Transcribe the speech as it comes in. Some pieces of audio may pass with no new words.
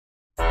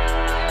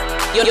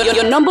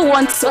Your number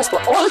one source for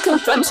all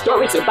confirmed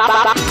stories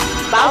about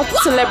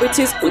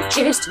celebrities with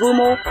gist,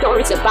 rumor,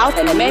 stories about,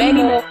 and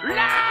many more.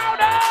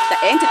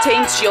 That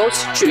entertains your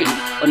stream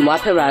on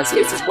Waparazzi.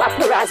 This is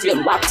Waparazzi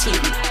on WAP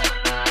TV.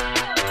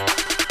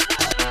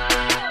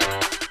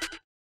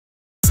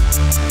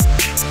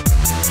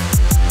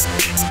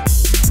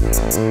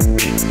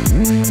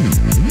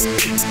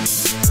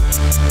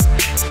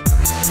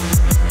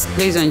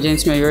 Ladies and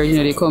gentlemen, you already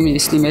know they call me the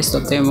slimmest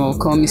of them all.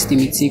 Call me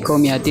Slimity, call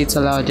me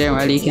Adetola.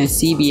 Generally, you can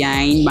see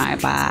behind my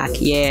back.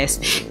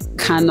 Yes,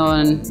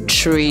 Canon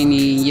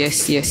training.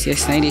 Yes.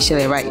 Now they share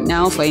it right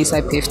now for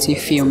inside PEFTI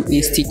Film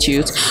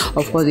Institute.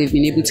 Of course, they've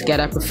been able to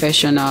gather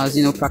professionals,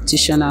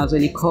 practitioners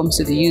when it comes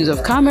to the use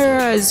of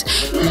cameras.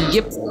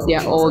 Yep, they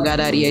are all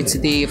gathered here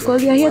today. Of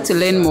course, they are here to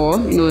learn more.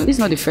 This is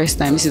not the first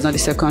time. This is not the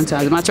second time.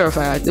 As a matter of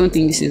fact, I don't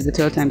think this is the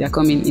third time they are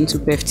coming into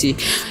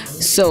PEFTI.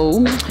 So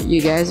you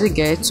guys will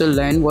get to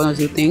learn one of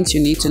the things you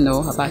need to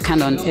know about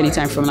Canon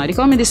anytime from now. They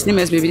call me the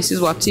slimmest baby. This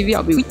is WAP TV.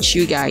 I'll be with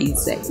you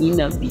guys in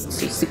a bit,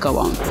 so stick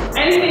around.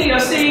 Anything you're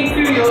seeing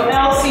through your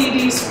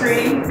LCD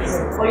screen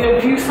or your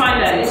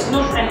viewfinder is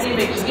not an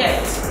image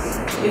yet.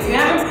 If you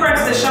haven't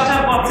pressed the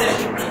shutter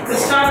button to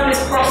start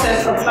this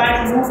process of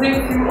life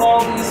moving through all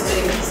these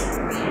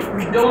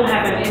things, you don't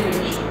have an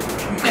image.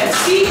 You can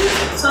see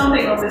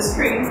something on the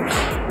screen,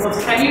 but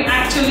can you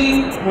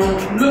actually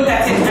look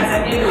at it as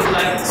an image,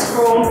 like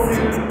scroll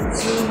through,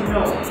 zoom?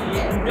 No.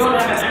 You don't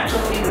have an actual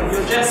image,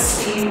 you're just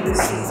seeing the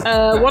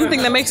scene. One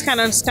thing that makes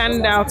Canon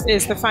stand out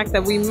is the fact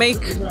that we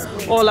make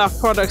all our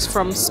products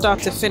from start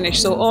to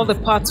finish. So all the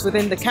parts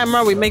within the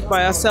camera we make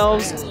by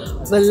ourselves,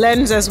 the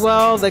lens as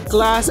well, the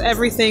glass,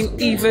 everything,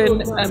 even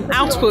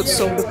outputs,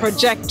 so the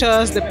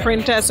projectors, the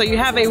printers. So you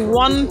have a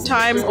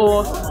one-time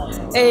or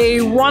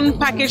a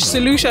one-package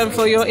solution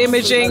for your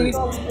imaging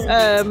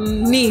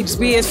needs,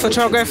 be it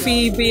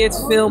photography, be it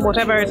film,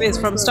 whatever it is.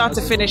 From start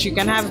to finish, you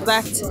can have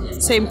that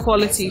same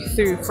quality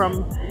through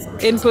from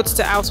input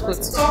to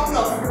output. Talking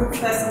of food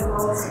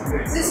festivals,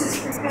 this is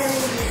preparing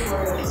you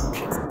for it.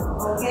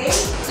 Okay?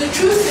 The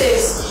truth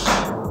is,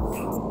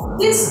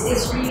 this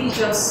is really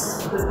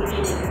just the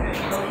beginning.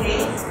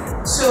 Okay?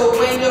 So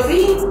when you're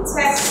being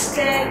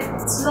tested,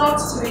 it's not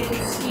to make you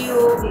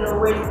feel,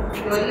 when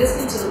you're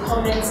listening to the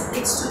comments,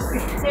 it's to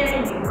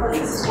prepare you, because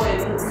this is what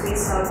you're going to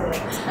face out there.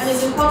 And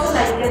it's important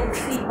that you get the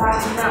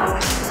feedback now,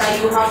 that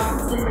you have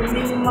put in the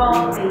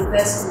minimal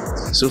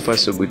investment. So far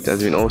so good. It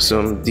has been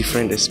awesome.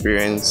 Different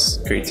experience,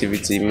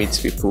 creativity, meet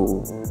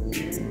people,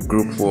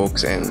 group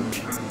works, and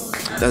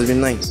it has been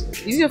nice.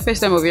 Is this your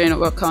first time of hearing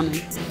about Canon?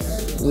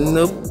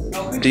 Nope.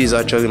 This is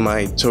actually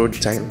my third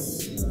time.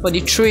 For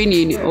the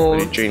training or?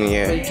 For the training,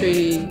 yeah. For the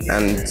training.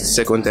 And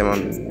second time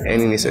I'm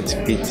earning a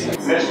certificate.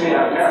 Let me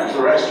have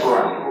the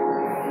restaurant.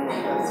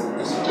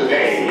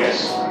 Today,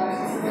 yes.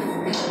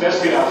 Let's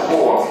be at 4.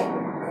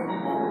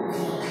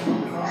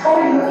 Oh,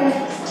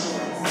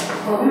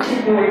 we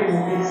should do it in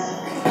this.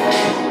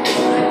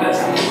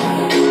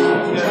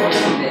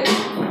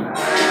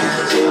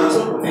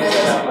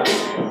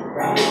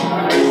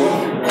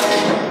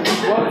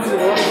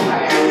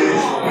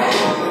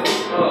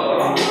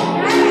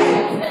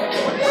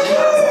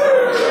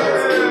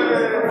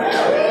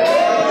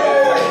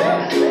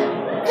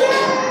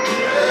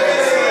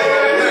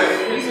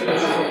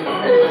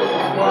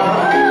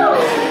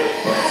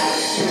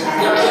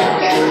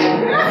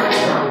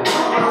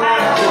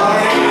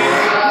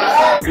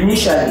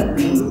 Initially,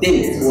 the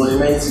date was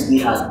meant to be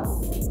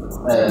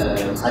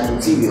an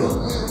interior,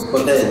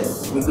 but then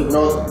we could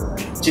not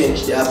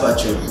change the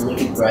aperture to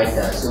make it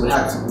brighter, so we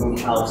had to bring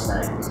it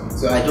outside.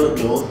 So I don't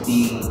know,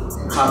 the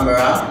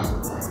camera,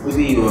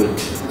 maybe you would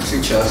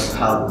teach us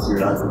how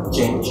to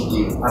change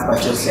the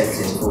aperture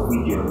setting for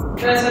video.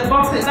 There's a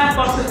button, that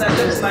button that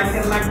looks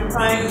like a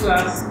magnifying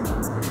glass.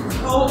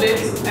 Hold it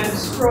and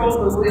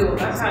scroll the wheel.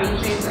 That's how you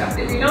change that.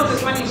 If you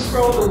notice, when you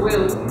scroll the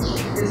wheel,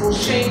 it will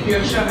change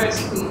your shutter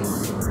speed.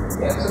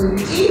 Yeah, so you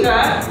either,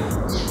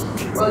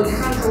 well, you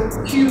can't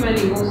tell too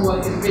many won't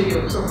work in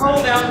video. So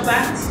hold down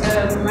that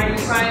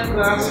magnifying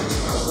glass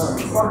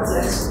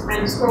button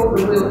and scroll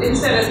the wheel.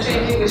 Instead of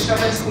changing the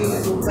shutter speed,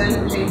 it will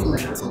then change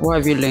that. What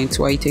have you learned?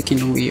 Why are you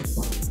taking away?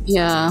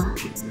 Yeah,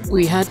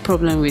 we had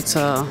problem with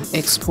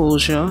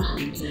exposure.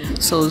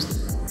 So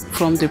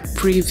from the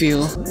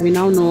preview, we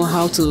now know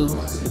how to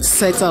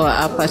set our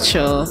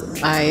aperture,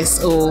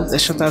 ISO, the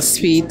shutter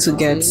speed to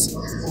get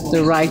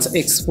the right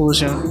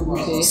exposure.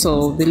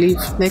 So believe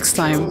next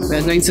time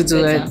we're going to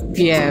do it.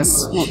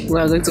 Yes, we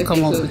are going to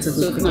come up with a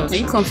good production.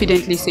 Can you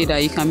confidently say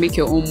that you can make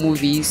your own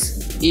movies,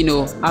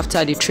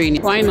 after the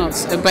training? Why not?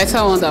 A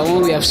better one than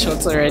one we have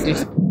shot already.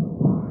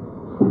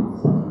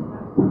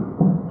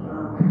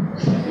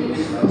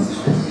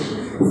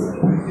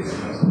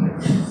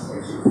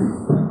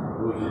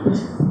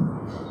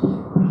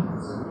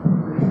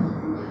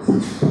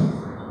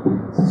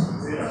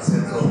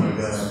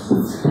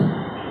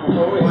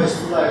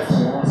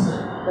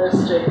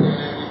 Let's check the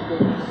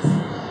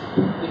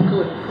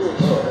code.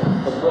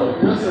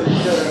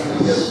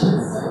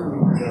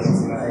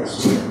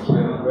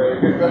 Very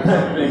good.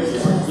 Thank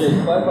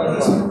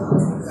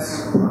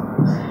you.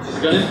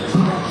 Okay?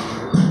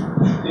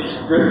 Thank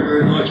you very,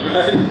 very much,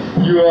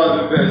 man. You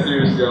are the best,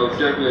 seriously. I'll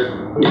check it.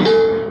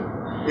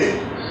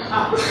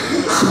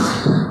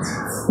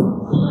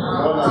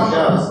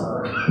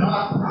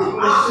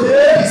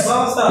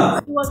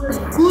 It was a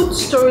good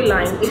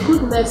storyline, a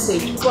good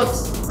message, but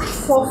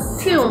for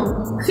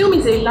film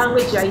is a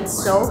language by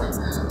itself,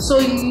 so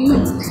you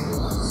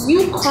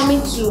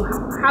coming to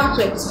have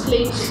to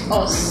explain to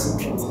us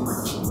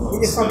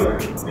is a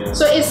problem.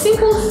 So a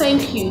simple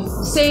thank you,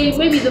 say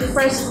maybe the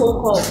first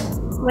phone call,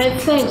 well,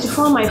 thanks, you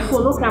found my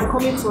phone, okay, I'm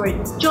coming for it.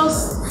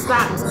 Just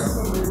that,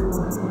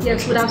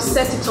 yes, would have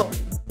set it up.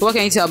 What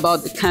can you tell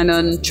about the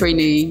Canon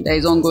training that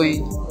is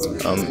ongoing?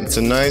 It's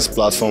a nice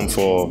platform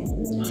for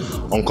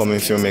oncoming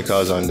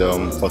filmmakers and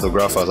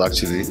photographers,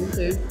 actually,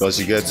 because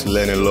you get to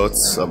learn a lot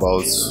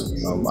about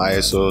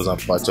ISOs and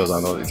apertures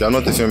and all. If you're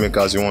not a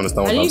filmmaker, you won't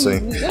understand what I'm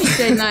saying. What you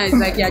said now is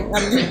like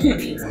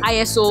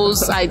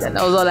ISOs, that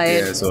was all I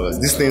had. Yeah, so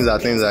these things are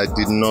things I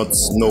did not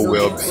know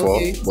well before,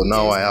 but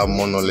now I have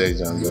more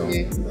knowledge and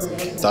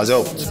it has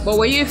helped. But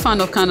were you a fan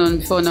of Canon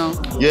before now?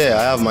 Yeah,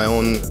 I have my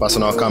own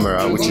personal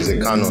camera, which is a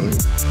Canon.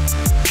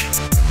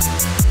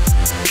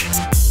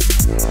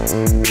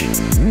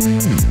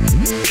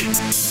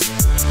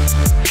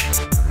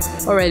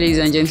 Alright, ladies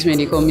and gentlemen,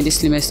 they call me the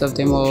slimmest of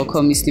them all.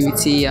 Call me Slimmy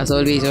T, as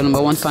always, your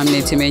 #1 family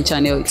entertainment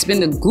channel. It's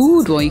been a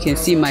good one. You can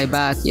see my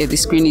back. Yeah, the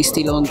screen is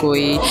still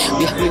ongoing.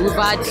 We've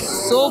had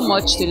so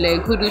much to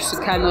learn. Kudos to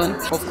Canon,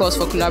 of course,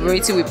 for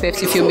collaborating with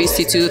PEFTI Film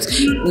Institute.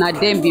 Now,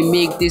 then we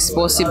make this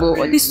possible.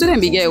 The student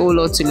we get a whole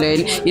lot to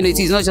learn. You know, it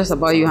is not just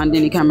about you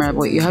handling the camera,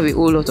 but you have a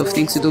whole lot of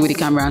things to do with the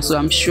camera. And so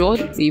I'm sure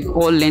they've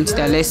all learned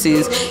their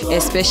lessons,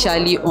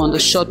 especially on the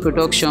short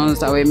productions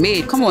that were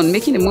made. Come on,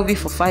 making a movie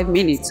for 5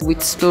 minutes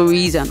with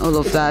stories and all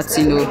of that,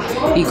 you know,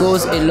 it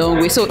goes a long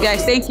way. So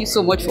guys, thank you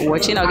so much for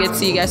watching. I'll get to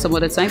see you guys some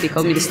other time. They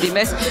call me the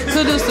slimmest.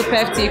 Kudos to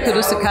PEFTI,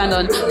 kudos to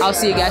Canon. I'll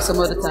see you guys some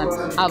other time.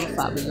 Have a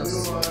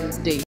fabulous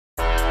day.